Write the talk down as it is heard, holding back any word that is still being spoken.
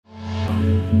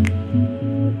Welcome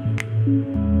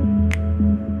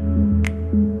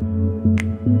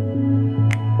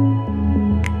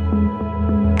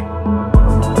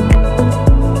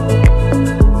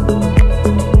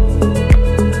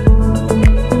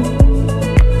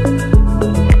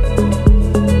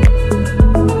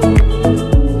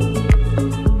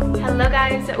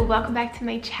back to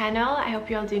my channel. I hope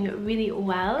you're all doing really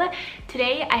well.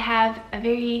 Today I have a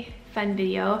very fun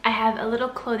video. I have a little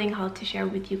clothing haul to share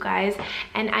with you guys,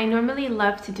 and I normally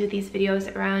love to do these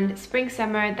videos around spring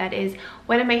summer. That is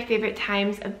one of my favorite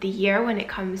times of the year when it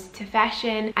comes to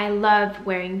fashion. I love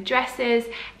wearing dresses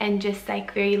and just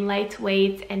like very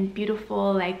lightweight and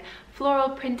beautiful like floral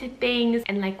printed things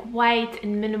and like white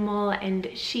and minimal and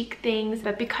chic things.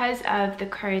 But because of the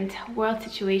current world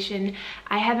situation,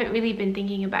 I haven't really been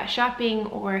thinking about shopping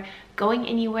or going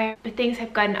anywhere, but things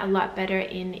have gotten a lot better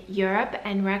in Europe,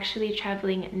 and we're actually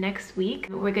traveling next week.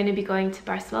 We're going to be going to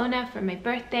Barcelona for my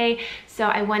birthday, so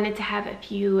I wanted to have a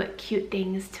few cute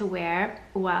things to wear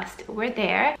whilst we're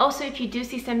there. Also, if you do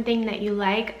see something that you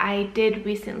like, I did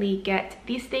recently get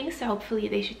these things, so hopefully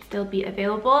they should still be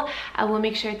available. I will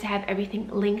make sure to have everything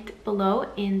linked below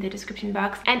in the description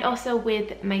box, and also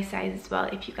with my size as well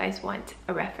if you guys want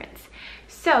a reference.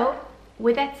 So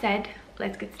with that said,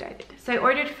 let's get started. So I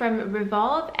ordered from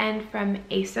Revolve and from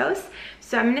ASOS.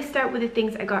 So I'm going to start with the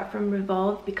things I got from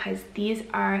Revolve because these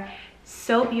are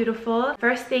so beautiful.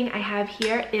 First thing I have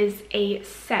here is a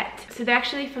set. So they're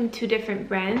actually from two different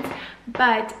brands,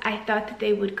 but I thought that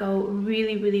they would go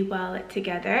really well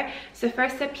together. So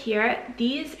first up here,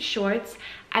 these shorts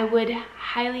I would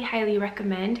highly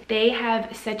recommend. They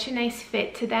have such a nice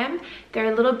fit to them.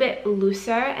 They're a little bit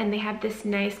looser and they have this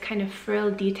nice kind of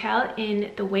frill detail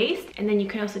in the waist, and then you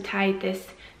can also tie this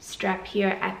strap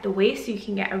here at the waist so you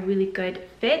can get a really good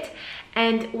fit.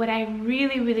 And what I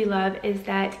really love is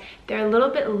that they're a little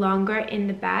bit longer in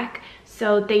the back,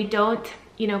 so they don't,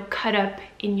 you know, cut up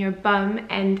in your bum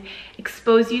and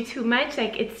expose you too much.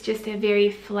 Like, it's just a very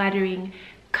flattering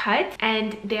cut,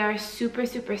 and they are super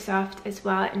soft as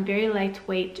well and very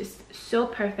lightweight, just so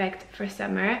perfect for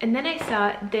summer. And then I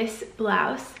saw this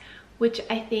blouse, which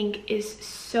I think is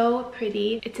so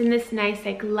pretty. It's in this nice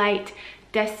like light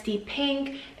dusty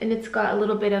pink, and it's got a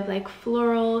little bit of like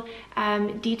floral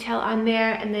detail on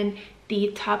there, and then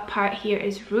the top part here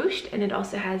is ruched, and it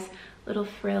also has little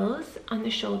frills on the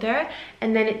shoulder,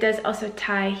 and then it does also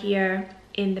tie here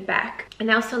in the back.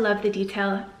 And I also love the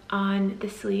detail on the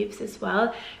sleeves as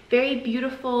well. Very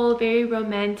beautiful, very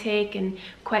romantic and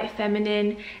quite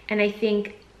feminine, and I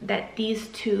think that these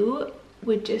two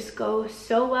would just go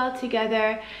so well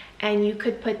together. And you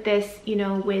could put this, you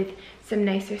know, with some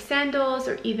nicer sandals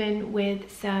or even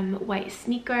with some white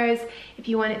sneakers if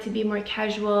you want it to be more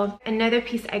casual. Another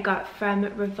piece I got from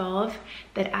Revolve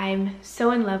that I'm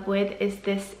so in love with is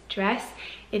this dress.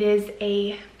 It is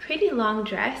a pretty long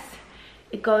dress.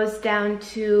 It goes down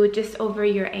to just over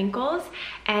your ankles,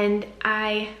 and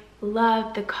I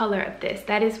love the color of this.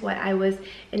 That is what I was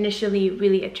initially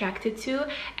really attracted to,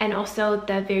 and also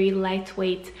the very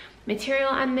lightweight material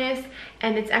on this.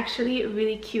 And it's actually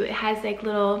really cute. It has like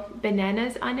little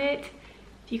bananas on it,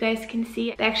 if you guys can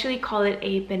see. They actually call it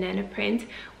a banana print,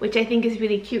 which I think is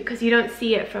really cute because you don't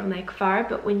see it from like far,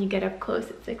 but when you get up close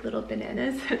it's like little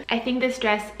bananas. I think this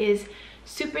dress is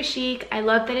super chic. I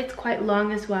love that it's quite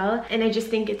long as well, and I just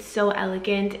think it's so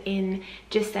elegant in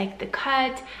just like the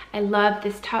cut. I love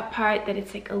this top part that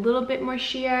it's like a little bit more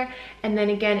sheer, and then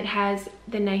again it has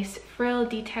the nice frill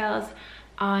details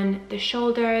on the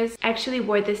shoulders. I actually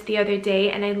wore this the other day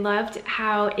and I loved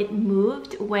how it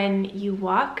moved when you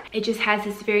walk. It just has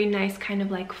this very nice kind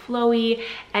of like flowy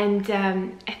and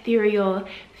ethereal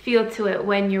feel to it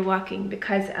when you're walking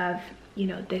because of, you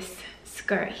know, this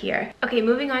skirt here. Okay,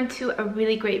 moving on to a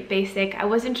really great basic. I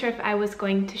wasn't sure if I was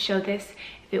going to show this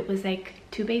if it was like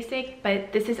too basic,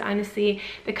 but this is honestly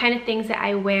the kind of things that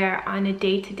I wear on a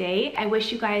day-to-day. I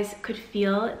wish you guys could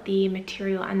feel the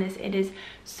material on this. It is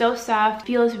so soft,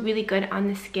 feels really good on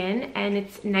the skin, and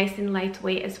it's nice and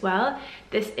lightweight as well.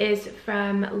 This is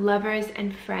from Lovers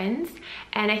and Friends,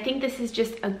 and I think this is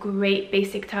just a great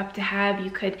basic top to have.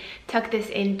 You could tuck this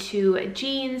into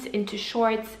jeans, into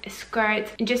shorts, a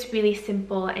skirt, and just really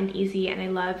simple and easy, and I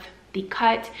love the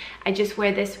cut. I just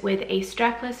wear this with a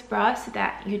strapless bra so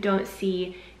that you don't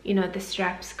see, you know, the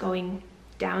straps going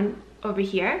down over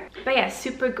here. But yeah,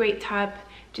 super great top.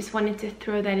 Just wanted to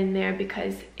throw that in there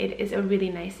because it is a really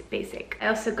nice basic. I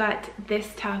also got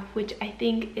this top, which I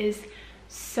think is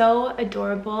so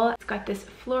adorable. It's got this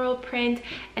floral print,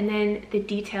 and then the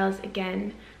details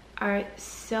again are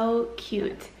so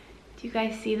cute. Do you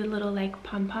guys see the little like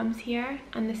pom-poms here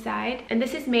on the side? And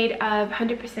this is made of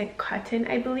 100% cotton,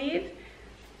 I believe.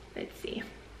 Let's see.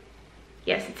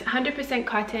 Yes, it's 100%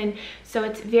 cotton, so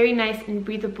it's very nice and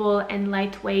breathable and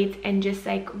lightweight and just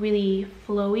like really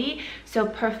flowy, so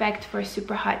perfect for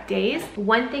super hot days.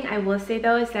 One thing I will say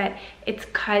though is that it's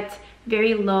cut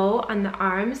very low on the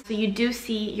arms, so you do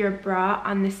see your bra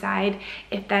on the side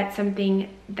if that's something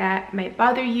that might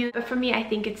bother you, but for me I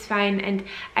think it's fine, and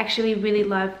I actually really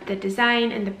love the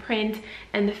design and the print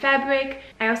and the fabric.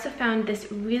 I also found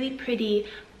this really pretty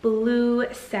blue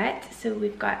set. So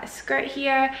we've got a skirt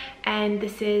here, and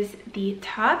this is the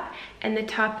top, and the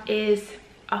top is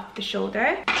off the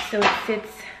shoulder, so it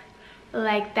sits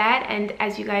like that. And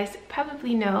as you guys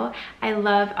probably know, I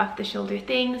love off the shoulder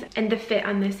things, and the fit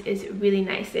on this is really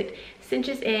nice. It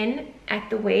cinches in at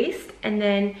the waist, and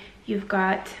then you've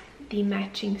got the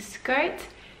matching skirt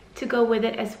to go with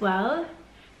it as well.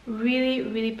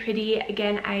 Really pretty.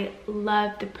 Again, I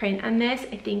love the print on this.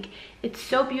 I think it's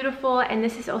so beautiful, and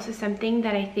this is also something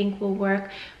that I think will work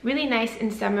really nice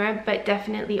in summer, but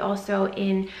definitely also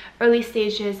in early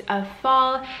stages of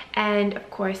fall, and of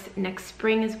course next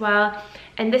spring as well.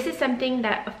 And this is something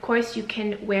that of course you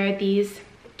can wear these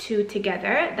two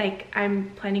together, like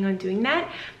I'm planning on doing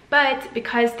that. But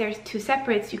because there's two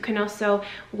separates, you can also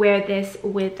wear this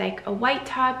with like a white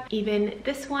top. Even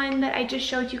this one that I just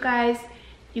showed you guys,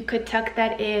 you could tuck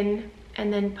that in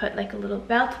and then put like a little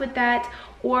belt with that.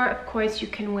 Or of course you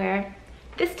can wear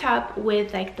this top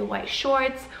with like the white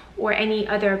shorts or any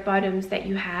other bottoms that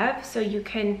you have. So you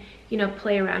can, you know,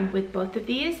 play around with both of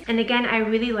these. And again, I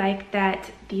really like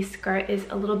that the skirt is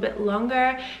a little bit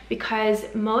longer, because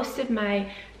most of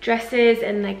my dresses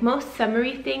and like most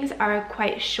summery things are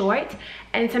quite short,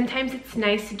 and sometimes it's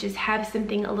nice to just have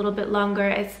something a little bit longer,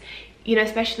 as you know,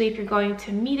 especially if you're going to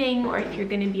a meeting or if you're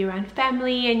going to be around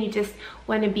family and you just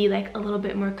want to be like a little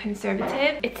bit more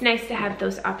conservative. It's nice to have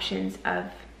those options of,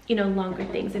 you know, longer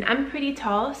things. And I'm pretty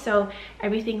tall, so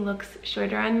everything looks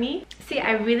shorter on me. See,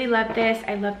 I really love this.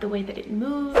 I love the way that it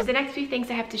moves. The next few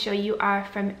things I have to show you are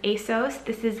from ASOS.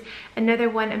 This is another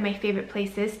one of my favorite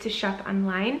places to shop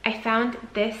online. I found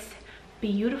this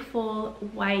beautiful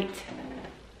white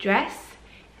dress,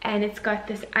 and it's got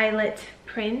this eyelet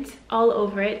print all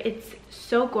over it. It's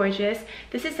so gorgeous.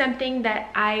 This is something that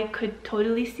I could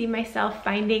totally see myself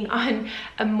finding on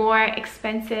a more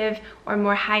expensive or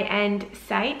more high-end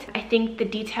site. I think the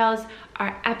details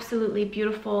are absolutely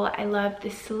beautiful. I love the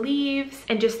sleeves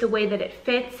and just the way that it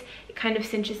fits. It kind of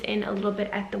cinches in a little bit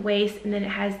at the waist, and then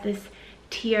it has this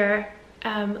tier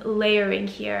layering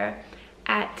here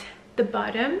at the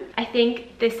bottom. I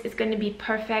think this is going to be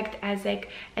perfect as like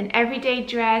an everyday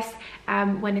dress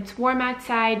when it's warm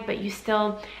outside, but you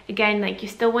still, again, like you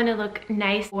still want to look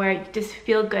nice or just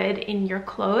feel good in your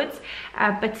clothes,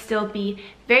 but still be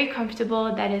very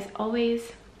comfortable. That is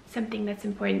always something that's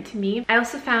important to me. I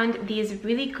also found these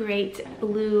really great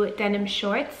blue denim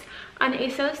shorts on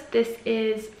ASOS. This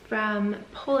is from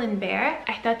Pull & Bear.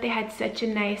 I thought they had such a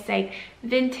nice like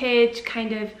vintage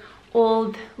kind of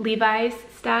old Levi's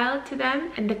style to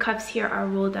them, and the cuffs here are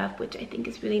rolled up, which I think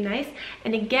is really nice.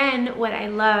 And again, what I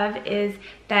love is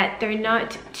that they're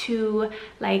not too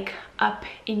like up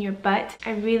in your butt.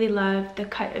 I really love the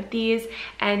cut of these,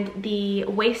 and the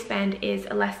waistband is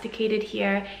elasticated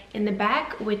here in the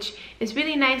back, which is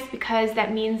really nice because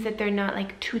that means that they're not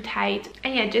like too tight.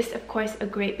 And yeah, just of course a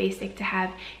great basic to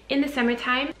have in the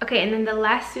summertime. Okay, and then the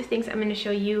last two things I'm going to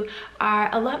show you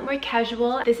are a lot more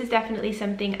casual. This is definitely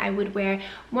something I would wear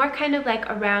more kind of like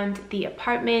around the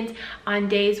apartment on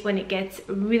days when it gets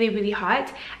really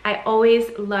hot. I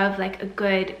always love like a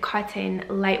good cotton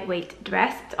lightweight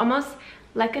dress. It's almost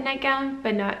like a nightgown,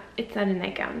 but not, it's not a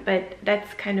nightgown, but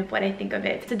that's kind of what I think of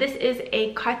it. So this is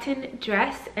a cotton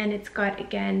dress, and it's got,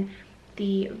 again,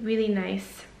 the really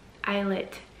nice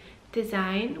eyelet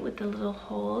design with the little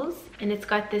holes, and it's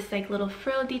got this like little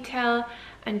frill detail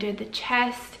under the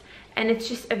chest, and it's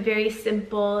just a very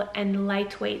simple and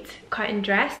lightweight cotton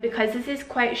dress. Because this is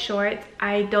quite short,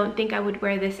 I don't think I would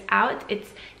wear this out.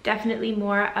 It's definitely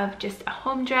more of just a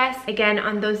home dress, again,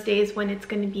 on those days when it's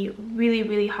going to be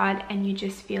really hot and you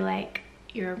just feel like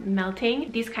you're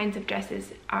melting. These kinds of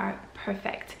dresses are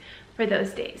perfect for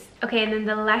those days. Okay, and then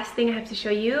the last thing I have to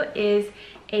show you is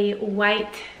a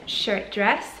white shirt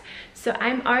dress. So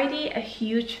I'm already a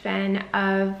huge fan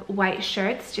of white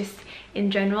shirts, just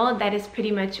in general. That is pretty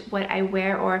much what I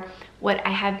wear, or what I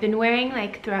have been wearing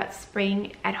like throughout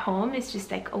spring at home. It's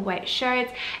just like a white shirt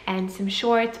and some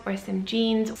shorts or some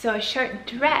jeans. So a shirt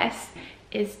dress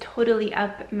is totally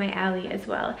up my alley as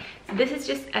well. So this is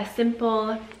just a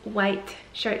simple white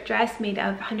shirt dress made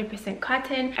of 100%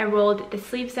 cotton. I rolled the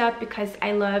sleeves up because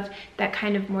I love that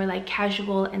kind of more like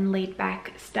casual and laid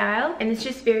back style, and it's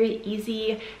just very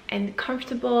easy and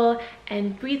comfortable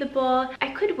and breathable. I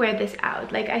could wear this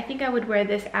out. Like, I think I would wear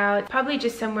this out probably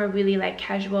just somewhere really like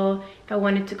casual if I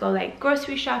wanted to go like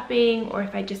grocery shopping, or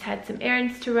if I just had some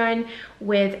errands to run,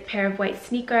 with a pair of white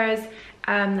sneakers,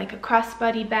 like a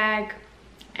crossbody bag,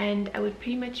 and I would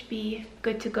pretty much be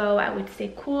good to go. I would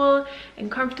stay cool and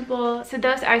comfortable. So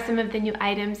those are some of the new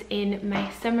items in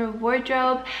my summer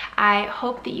wardrobe. I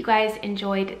hope that you guys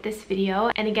enjoyed this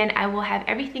video, and again, I will have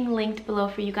everything linked below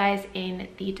for you guys in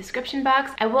the description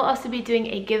box. I will also be doing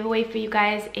a giveaway for you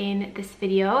guys in this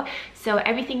video, so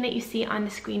everything that you see on the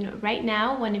screen right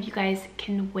now, one of you guys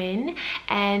can win,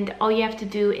 and all you have to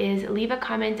do is leave a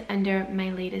comment under my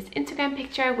latest Instagram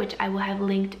picture, which I will have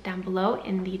linked down below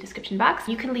in the description box.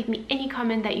 You can leave me any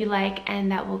comment that you like, and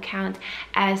that will count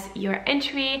as your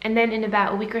entry. And then in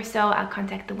about a week or so, I'll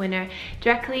contact the winner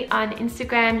directly on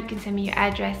Instagram. You can send me your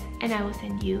address and I will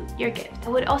send you your gift. I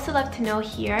would also love to know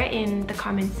here in the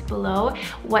comments below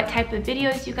what type of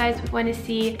videos you guys would want to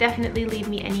see. Definitely leave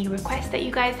me any requests that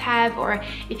you guys have, or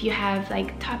if you have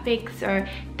like topics or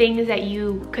things that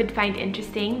you could find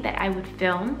interesting that I would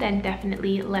film, then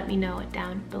definitely let me know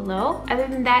down below. Other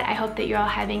than that, I hope that you're all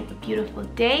having a beautiful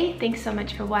day. Thanks so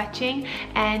much for watching,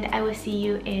 and I will see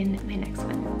you in my next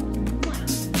one.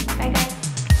 Bye guys.